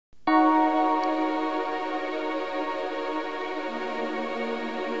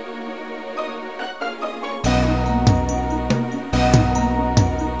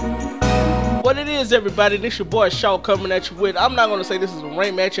is everybody? This your boy Shaw coming at you with, I'm not gonna say this is a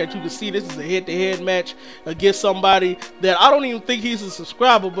ranked match. As you can see, this is a head-to-head match against somebody that I don't even think he's a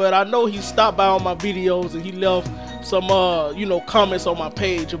subscriber, but I know he stopped by on my videos and he left some you know, comments on my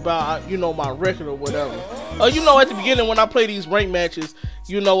page about, you know, my record or whatever. You know, at the beginning when I play these ranked matches,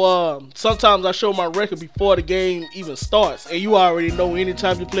 you know, sometimes I show my record before the game even starts, and you already know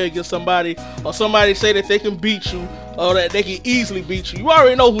anytime you play against somebody or somebody say that they can beat you or that they can easily beat you, you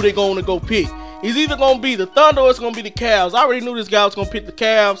already know who they're going to go pick. He's either going to be the Thunder or it's going to be the Cavs. I already knew this guy was going to pick the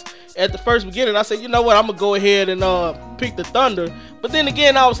Cavs at the first beginning. I said, you know what, I'm going to go ahead and pick the Thunder. But then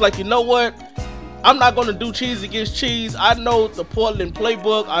again, I was like, you know what, I'm not going to do cheese against cheese. I know the Portland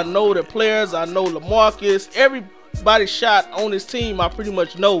playbook. I know the players. I know LaMarcus. Everybody shot on this team I pretty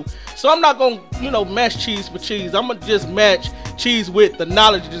much know. So I'm not going to, you know, match cheese for cheese. I'm going to just match cheese with the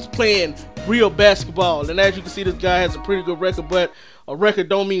knowledge of just playing real basketball. And as you can see, this guy has a pretty good record, but a record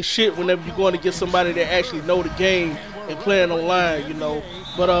don't mean shit whenever you're going to get somebody that actually know the game and playing online, you know.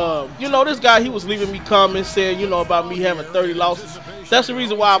 But, you know, this guy, he was leaving me comments saying, you know, about me having 30 losses. That's the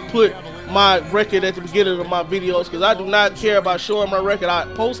reason why I put my record at the beginning of my videos, because I do not care about showing my record. I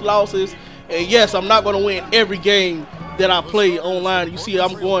post losses, and yes, I'm not going to win every game that I play online. You see,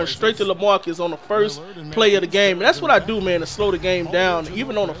 I'm going straight to LaMarcus on the first play of the game, and that's what I do, man, to slow the game down.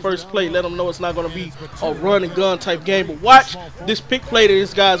 Even on the first play, let them know it's not going to be a run and gun type game. But watch this pick play that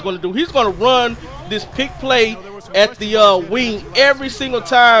this guy's going to do. He's going to run this pick play at the wing every single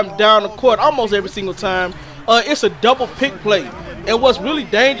time down the court, almost every single time. It's a double pick play. And what's really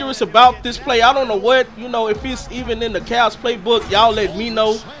dangerous about this play, I don't know what, you know, if it's even in the Cavs playbook, y'all let me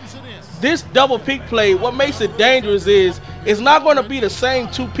know. This double pick play, what makes it dangerous is it's not going to be the same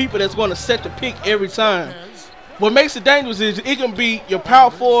two people that's going to set the pick every time. What makes it dangerous is it can be your power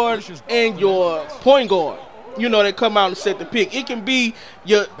forward and your point guard, you know, that come out and set the pick. It can be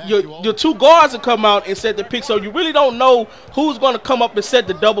your two guards that come out and set the pick. So you really don't know who's going to come up and set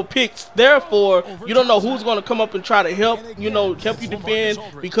the double picks. Therefore, you don't know who's going to come up and try to help, you know, help you defend,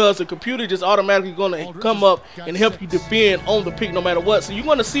 because the computer just automatically going to come up and help you defend on the pick no matter what. So you're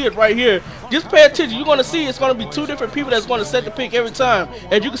going to see it right here. Just pay attention. You're going to see it's going to be two different people that's going to set the pick every time.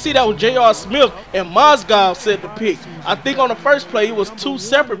 As you can see, that was J.R. Smith and Mozgov set the pick. I think on the first play it was two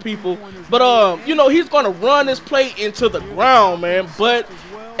separate people, but you know, he's going to run this play into the ground, man. But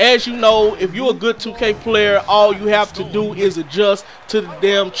as you know, if you're a good 2K player, all you have to do is adjust to the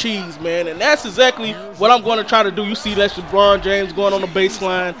damn cheese, man. And that's exactly what I'm going to try to do. You see that's LeBron James going on the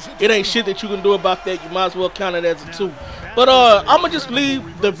baseline. It ain't shit that you can do about that. You might as well count it as a 2. But I'm going to just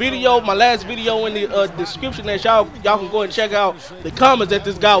leave the video, my last video, in the description, that y'all can go and check out the comments that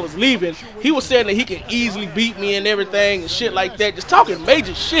this guy was leaving. He was saying that he can easily beat me and everything and shit like that. Just talking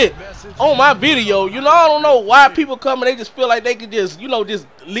major shit on my video. You know, I don't know why people come and they just feel like they can just, you know, just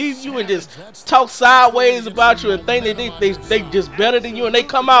leave you and just talk sideways about you and think that they just better than you, and they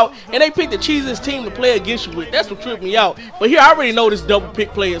come out and they pick the cheesiest team to play against you with. That's what tripped me out. But here, I already know this double pick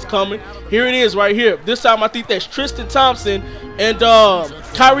play is coming. Here it is right here. This time I think that's Tristan Thompson and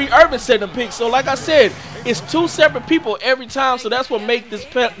Kyrie Irving setting the pick. So like I said, it's two separate people every time, so that's what makes this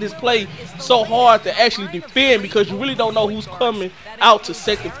play so hard to actually defend, because you really don't know who's coming out to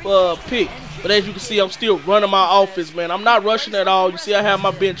set the pick. But as you can see, I'm still running my offense, man. I'm not rushing at all. You see, I have my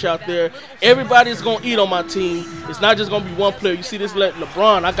bench out there. Everybody's going to eat on my team. It's not just going to be one player. You see this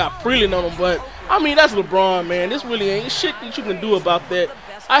LeBron, I got Freeland on him, but, I mean, that's LeBron, man. This really ain't shit that you can do about that.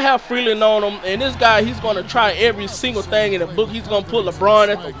 I have Freeland on him, and this guy, he's going to try every single thing in the book. He's going to put LeBron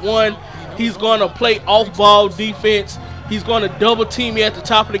at the 1. He's going to play off-ball defense. He's going to double team me at the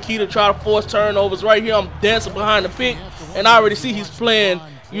top of the key to try to force turnovers. Right here, I'm dancing behind the pick, and I already see he's playing,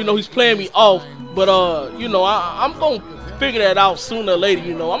 you know, he's playing me off. But, you know, I'm going to figure that out sooner or later,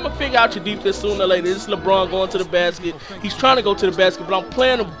 you know. I'm going to figure out your defense sooner or later. This is LeBron going to the basket. He's trying to go to the basket, but I'm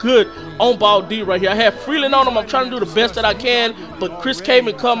playing him good on-ball D right here. I have Freeland on him. I'm trying to do the best that I can, but Chris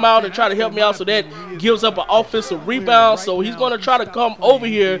Kaman come out and try to help me out, so that gives up an offensive rebound. So he's going to try to come over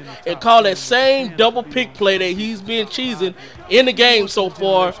here and call that same double pick play that he's been cheesing in the game so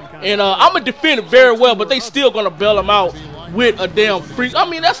far. And I'm going to defend it very well, but they still going to bail him out with a damn freak. I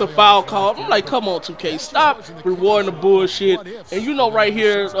mean, that's a foul call. I'm like, come on, 2K, stop rewarding the bullshit. And you know, right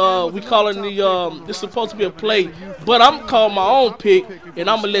here, we calling the this supposed to be a play, but I'm calling my own pick, and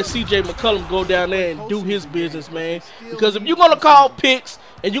I'm gonna let CJ McCollum go down there and do his business, man. Because if you're gonna call picks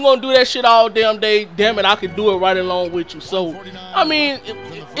and you're gonna do that shit all damn day, damn it, I can do it right along with you. So, I mean,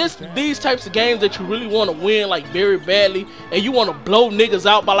 it's these types of games that you really want to win, like, very badly, and you want to blow niggas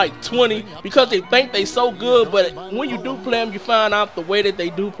out by like 20 because they think they so good, but when you do play them, you find out the way that they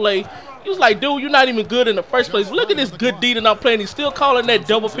do play, You was like, dude, you're not even good in the first place. But look at this good D that I'm playing. He's still calling that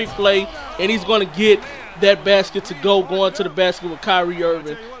double pick play, and he's going to get that basket to go, going to the basket with Kyrie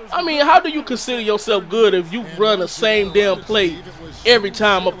Irving. I mean, how do you consider yourself good if you run the same damn play every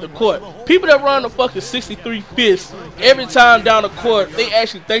time up the court? People that run the fucking 63 fists every time down the court, they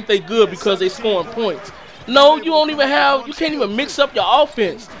actually think they good because they scoring points. No, you can't even mix up your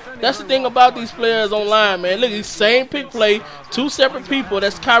offense. That's the thing about these players online, man. Look, these same pick play, two separate people.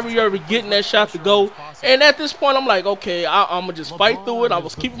 That's Kyrie Irving getting that shot to go. And at this point, I'm like, okay, I'm going to just fight through it. I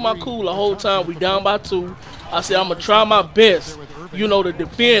was keeping my cool the whole time. We down by 2. I said, I'm going to try my best, you know, to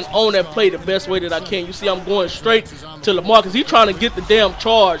defend on that play the best way that I can. You see, I'm going straight to Lamar because he's trying to get the damn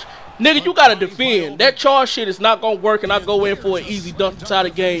charge. Nigga, you got to defend. That charge shit is not going to work, and I go in for an easy dunk to tie the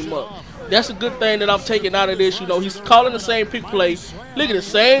game up. That's a good thing that I'm taking out of this. You know, he's calling the same pick play. Look at the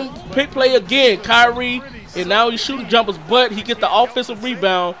same pick play again. Kyrie, and now he's shooting jumpers, but he gets the offensive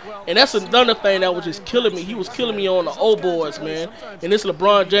rebound. And that's another thing that was just killing me. He was killing me on the old boards, man. And this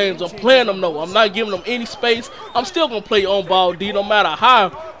LeBron James, I'm playing him, though. I'm not giving him any space. I'm still going to play on ball D, no matter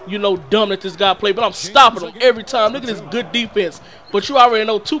how, you know, dumb that this guy play. But I'm stopping him every time. Look at this good defense. But you already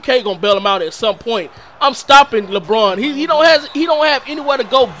know 2K going to bail him out at some point. I'm stopping LeBron. He don't have anywhere to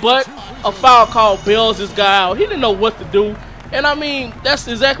go but a foul call bails this guy out. He didn't know what to do. And I mean, that's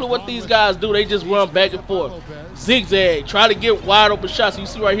exactly what these guys do. They just run back and forth. Zigzag, try to get wide open shots. You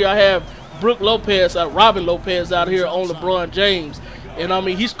see right here I have Robin Lopez out here on LeBron James. And I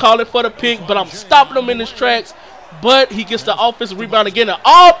mean, he's calling for the pick, but I'm stopping him in his tracks. But he gets the offensive rebound again. And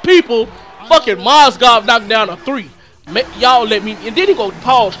all people, fucking Mozgov knocked down a 3. Y'all let me, and then he go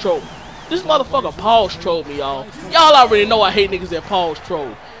pause troll. This motherfucker pause troll me, y'all. Y'all already know I hate niggas that pause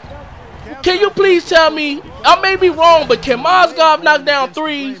troll. Can you please tell me, I may be wrong, but can Mozgov knock down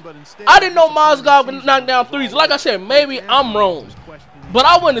 3s? I didn't know Mozgov would knock down 3s. Like I said, maybe I'm wrong. But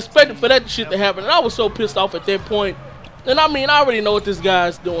I wasn't expecting for that shit to happen. And I was so pissed off at that point. And I mean, I already know what this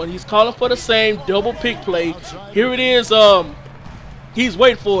guy's doing. He's calling for the same double pick play. Here it is, he's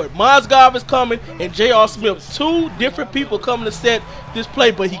waiting for it. Mozgov is coming, and J.R. Smith. 2 different people coming to set this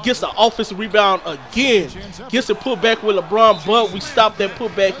play, but he gets the offensive rebound again. Gets a putback with LeBron, but we stop that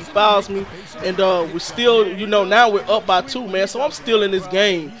putback. He fouls me, and we're still, you know, now we're up by 2, man. So I'm still in this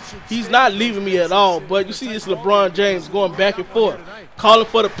game. He's not leaving me at all, but you see this LeBron James going back and forth, calling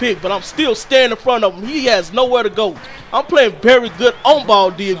for the pick, but I'm still standing in front of him. He has nowhere to go. I'm playing very good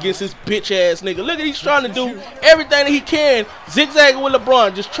on-ball D against this bitch-ass nigga. Look at he's trying to do everything that he can, zigzagging with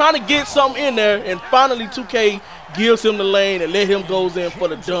LeBron, just trying to get something in there, and finally 2K gives him the lane and let him goes in for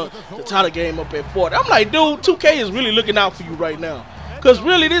the dunk to tie the game up at 40. I'm like, dude, 2K is really looking out for you right now. Because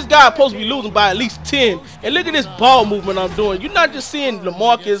really, this guy is supposed to be losing by at least 10. And look at this ball movement I'm doing. You're not just seeing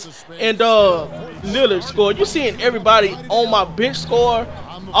LaMarcus and Lillard score. You're seeing everybody on my bench score.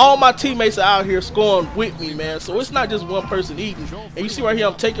 All my teammates are out here scoring with me, man. So it's not just one person eating. And you see right here,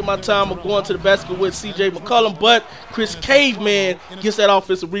 I'm taking my time. I'm going to the basket with C.J. McCollum. But Chris Caveman gets that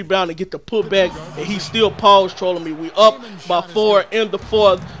offensive rebound and get the putback. And he's still pause trolling me. We up by 4 in the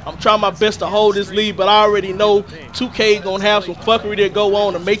 4th. I'm trying my best to hold this lead. But I already know 2K going to have some fuckery that go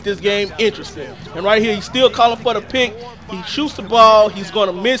on to make this game interesting. And right here, he's still calling for the pick. He shoots the ball. He's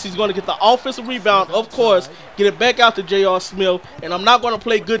going to miss. He's going to get the offensive rebound, of course. Get it back out to J.R. Smith. And I'm not going to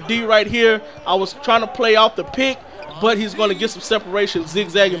play good D right here. I was trying to play off the pick, but he's going to get some separation,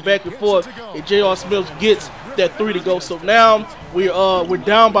 zigzagging back and forth. And J.R. Smith gets that 3 to go. So now we're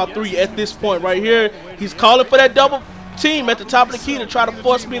down by 3 at this point right here. He's calling for that double team at the top of the key to try to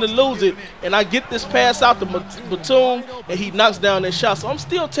force me to lose it, and I get this pass out to Batum, and he knocks down that shot. So I'm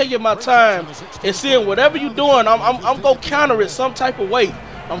still taking my time and seeing whatever you're doing, I'm gonna counter it some type of way.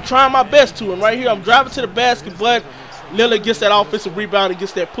 I'm trying my best to, and right here I'm driving to the basket, but Lillard gets that offensive rebound and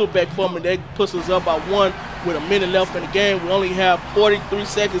gets that putback for me. That puts us up by 1 with a minute left in the game. We only have 43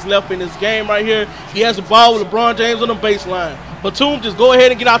 seconds left in this game right here. He has the ball with LeBron James on the baseline. Batum, just go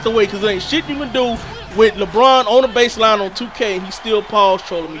ahead and get out the way, because there ain't shit you can do with LeBron on the baseline on 2K, and he's still pause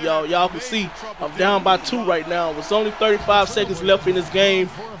trolling me, y'all. Y'all can see I'm down by 2 right now. It's only 35 seconds left in this game.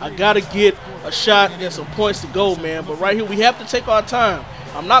 I got to get a shot and some points to go, man. But right here, we have to take our time.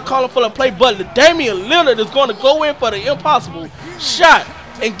 I'm not calling for the play, but Damian Lillard is going to go in for the impossible shot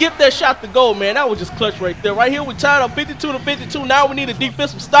and get that shot to go, man. That was just clutch right there. Right here, we tied up 52-52. Now we need a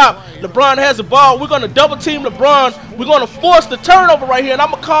defensive stop. LeBron has the ball. We're going to double team LeBron. We're going to force the turnover right here, and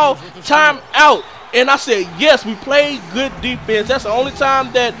I'm going to call time out. And I said, yes, we played good defense. That's the only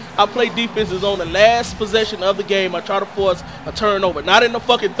time that I play defense is on the last possession of the game. I try to force a turnover. Not in the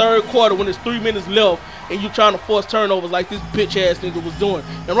fucking 3rd quarter when there's 3 minutes left and you trying to force turnovers like this bitch-ass nigga was doing.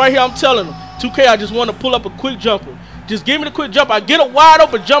 And right here, I'm telling him, 2K, I just want to pull up a quick jumper. Just give me the quick jump. I get a wide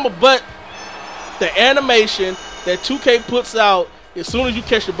open jumper, but the animation that 2K puts out, as soon as you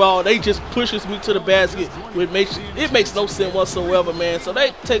catch the ball, they just pushes me to the basket. It makes no sense whatsoever, man. So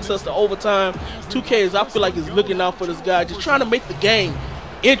that takes us to overtime. 2K is, I feel like, is looking out for this guy, just trying to make the game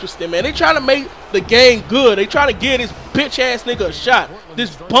interesting, man. They trying to make the game good. They trying to give this bitch ass nigga a shot.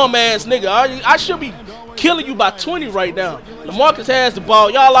 This bum ass nigga. I should be killing you by 20 right now. LaMarcus has the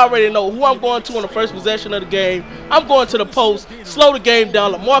ball. Y'all already know who I'm going to on the first possession of the game. I'm going to the post. Slow the game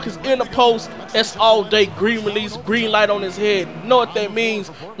down. LaMarcus in the post. That's all day. Green release. Green light on his head. You know what that means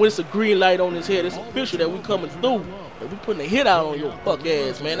when it's a green light on his head. It's official that we coming through. We putting a hit out on your fuck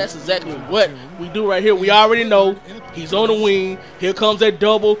ass, man. That's exactly what we do right here. We already know he's on the wing. Here comes that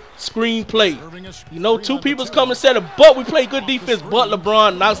double screen play. You know, two people's coming to set it, but we play good defense. But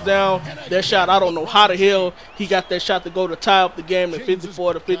LeBron knocks down that shot. I don't know how the hell he got that shot to go to tie up the game at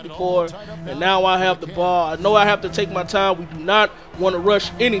 54-54. And now I have the ball. I know I have to take my time. We do not want to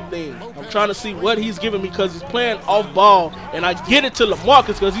rush anything. I'm trying to see what he's giving me because he's playing off ball. And I get it to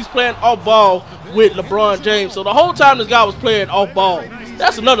LaMarcus because he's playing off ball with LeBron James. So the whole time this guy was playing off ball.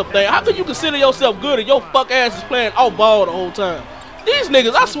 That's another thing. How can you consider yourself good and your fuck ass is playing off ball the whole time? These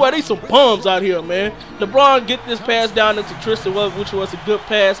niggas, I swear, they some bums out here, man. LeBron get this pass down into Tristan, which was a good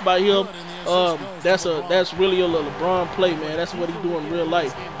pass by him. That's really a LeBron play, man. That's what he do in real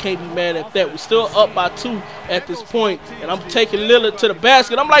life. Can't be mad at that. We're still up by 2 at this point, and I'm taking Lillard to the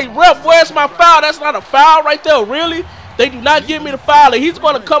basket. I'm like, ref, where's my foul? That's not a foul right there, really? They do not give me the foul. And he's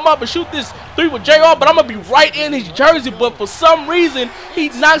going to come up and shoot this 3 with JR, but I'm going to be right in his jersey. But for some reason, he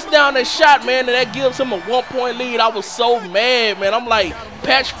knocks down that shot, man, and that gives him a 1-point lead. I was so mad, man. I'm like,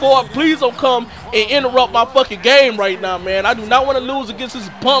 Patch 4, please don't come and interrupt my fucking game right now, man. I do not want to lose against this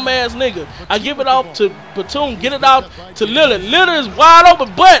bum-ass nigga. I give it off to Batum, get it out to Lillard. Lillard is wide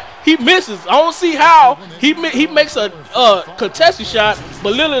open, but he misses. I don't see how. He makes a contested shot,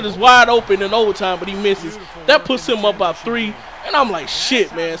 but Lillard is wide open in overtime, but he misses. That puts him up by 3, and I'm like,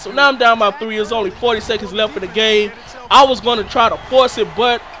 shit, man. So now I'm down by 3. There's only 40 seconds left in the game. I was going to try to force it,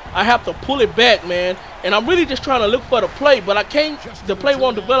 but I have to pull it back, man. And I'm really just trying to look for the play, but I can't. The play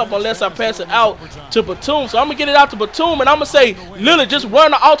won't develop unless I pass it out to Batum. So I'm going to get it out to Batum, and I'm going to say, Lillard, just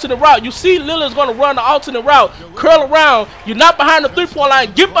run the alternate route. You see Lillard's going to run the alternate route. Curl around. You're not behind the three-point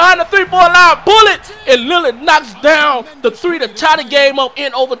line. Get behind the three-point line. Pull it. And Lillard knocks down the 3 to tie the game up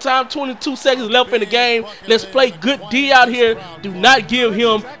in overtime. 22 seconds left in the game. Let's play good D out here. Do not give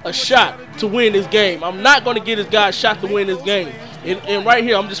him a shot to win this game. I'm not going to give this guy a shot to win this game. And right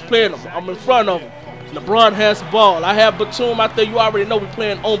here, I'm just playing him. I'm in front of him. LeBron has the ball. I have Batum out there. You already know we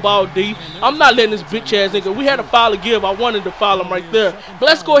playing on ball D. I'm not letting this bitch ass nigga. We had a foul to give. I wanted to foul him right there. But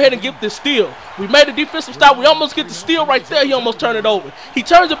let's go ahead and get this steal. We made a defensive stop. We almost get the steal right there. He almost turned it over. He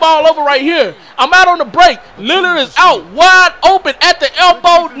turns the ball over right here. I'm out on the break. Lillard is out wide open at the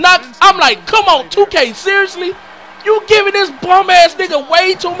elbow. Knocks. I'm like, come on, 2K, seriously? You giving this bum-ass nigga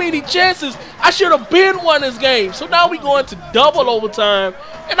way too many chances. I should have been won this game. So now we going to double overtime.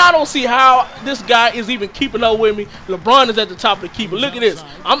 And I don't see how this guy is even keeping up with me. LeBron is at the top of the keeper. Look at this.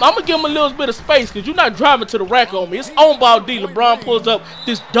 I'm going to give him a little bit of space because you're not driving to the rack on me. It's on ball D. LeBron pulls up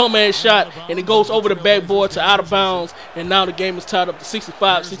this dumb-ass shot, and it goes over the backboard to out of bounds. And now the game is tied up to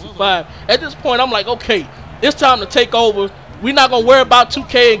 65-65. At this point, I'm like, okay, it's time to take over. We're not going to worry about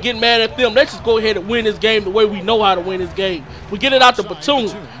 2K and getting mad at them. Let's just go ahead and win this game the way we know how to win this game. We get it out to Batum.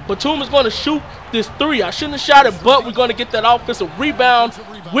 Batum is going to shoot this 3. I shouldn't have shot it, but we're going to get that offensive rebound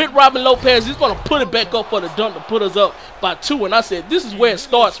with Robin Lopez. He's going to put it back up for the dunk to put us up by 2. And I said, this is where it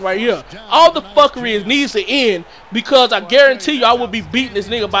starts right here. All the fuckery needs to end because I guarantee you I will be beating this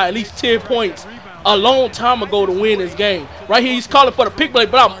nigga by at least 10 points a long time ago to win this game. Right here, he's calling for the pick play,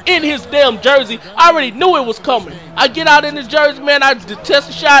 but I'm in his damn jersey. I already knew it was coming. I get out in this jersey, man. I detest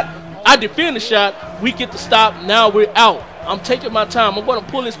the shot. I defend the shot. We get the stop. Now we're out. I'm taking my time. I'm going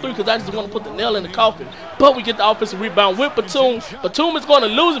to pull this 3 because I just want to put the nail in the coffin. But we get the offensive rebound with Batum. Batum is going to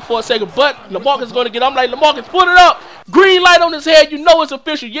lose it for a second, but LaMarcus is going to get. I'm like, LaMarcus, put it up. Green light on his head. You know it's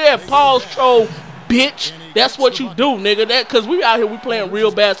official. Yeah, pause, troll, bitch. That's what you do, nigga. That because we out here, we playing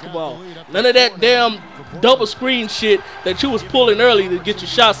real basketball. None of that damn double screen shit that you was pulling early to get your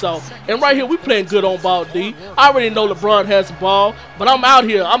shots off. And right here, we playing good on ball D. I already know LeBron has the ball, but I'm out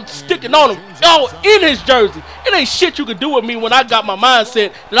here. I'm sticking on him. Yo, in his jersey. It ain't shit you can do with me when I got my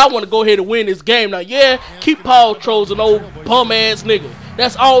mindset that I want to go ahead and win this game. Now, yeah, keep Paul trolls an old bum-ass nigga.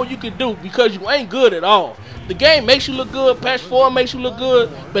 That's all you can do because you ain't good at all. The game makes you look good, patch 4 makes you look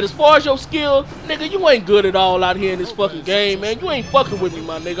good, but as far as your skill, nigga, you ain't good at all out here in this fucking game, man. You ain't fucking with me,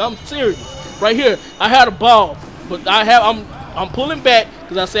 my nigga. I'm serious. Right here, I had a ball, but I'm pulling back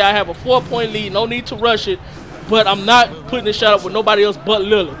because I say I have a 4-point lead. No need to rush it. but I'm not putting this shot up with nobody else but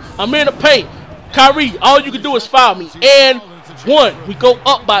Lillard. I'm in the paint. Kyrie, all you can do is foul me. And one, we go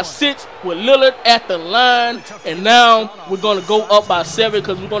up by 6 with Lillard at the line, and now we're gonna go up by 7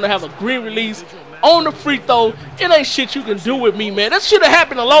 because we're gonna have a green release on the free throw. It ain't shit you can do with me, man. That should have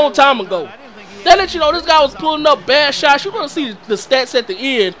happened a long time ago. That let you know this guy was pulling up bad shots. You're gonna see the stats at the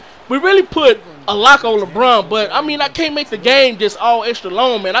end. We really put a lock on LeBron, but I mean, I can't make the game just all extra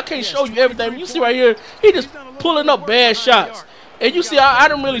long, man. I can't show you everything. You see right here, he just pulling up bad shots. And you see, I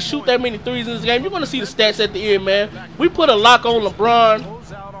didn't really shoot that many threes in this game. You're going to see the stats at the end, man. We put a lock on LeBron.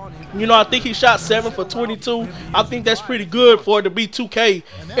 You know, I think he shot 7 for 22. I think that's pretty good for it to be 2K.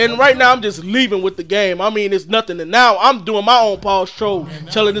 And right now, I'm just leaving with the game. I mean, it's nothing. And now I'm doing my own pause troll,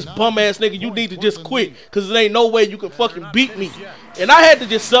 telling this bum-ass nigga, you need to just quit, because there ain't no way you can fucking beat me. And I had to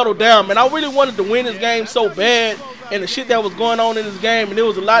just settle down, man. I really wanted to win this game so bad. And the shit that was going on in this game, and there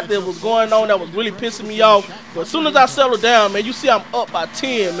was a lot that was going on that was really pissing me off. But as soon as I settled down, man, you see I'm up by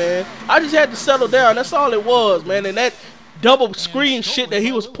 10, man. I just had to settle down. That's all it was, man. And that double screen shit that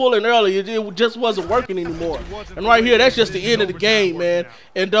he was pulling earlier, it just wasn't working anymore. And right here, that's just the end of the game, man.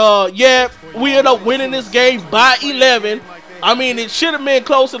 And yeah, we ended up winning this game by 11. I mean, it should have been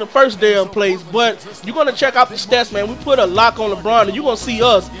close to the first damn place, but you're going to check out the stats, man. We put a lock on LeBron, and you're going to see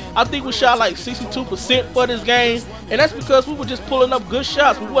us. I think we shot like 62% for this game, and that's because we were just pulling up good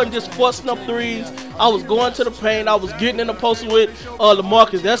shots. We wasn't just forcing up threes. I was going to the paint. I was getting in the post with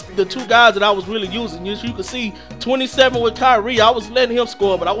LaMarcus. That's the two guys that I was really using. As you can see, 27 with Kyrie. I was letting him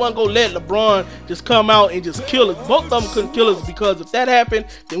score, but I wasn't going to let LeBron just come out and just kill us. Both of them couldn't kill us, because if that happened,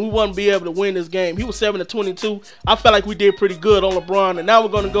 then we wouldn't be able to win this game. He was 7 to 22. I felt like we did pretty good on LeBron. And now we're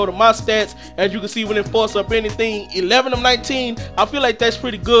going to go to my stats. As you can see, we didn't force up anything. 11 of 19. I feel like that's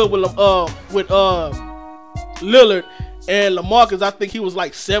pretty good with Lillard. And LaMarcus, I think he was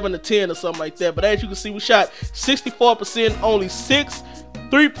like 7 to 10 or something like that. But as you can see, we shot 64%, only 6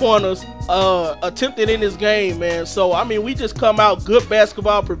 3-pointers attempted in this game, man. So I mean, we just come out good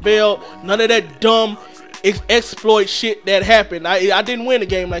basketball, prevailed. None of that dumb exploit shit that happened. I didn't win a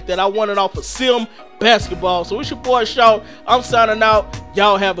game like that. I won it off of sim basketball. So it's your boy Shaw. I'm signing out.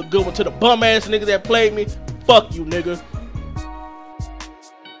 Y'all have a good one. To the bum ass niggas that played me, fuck you, nigga.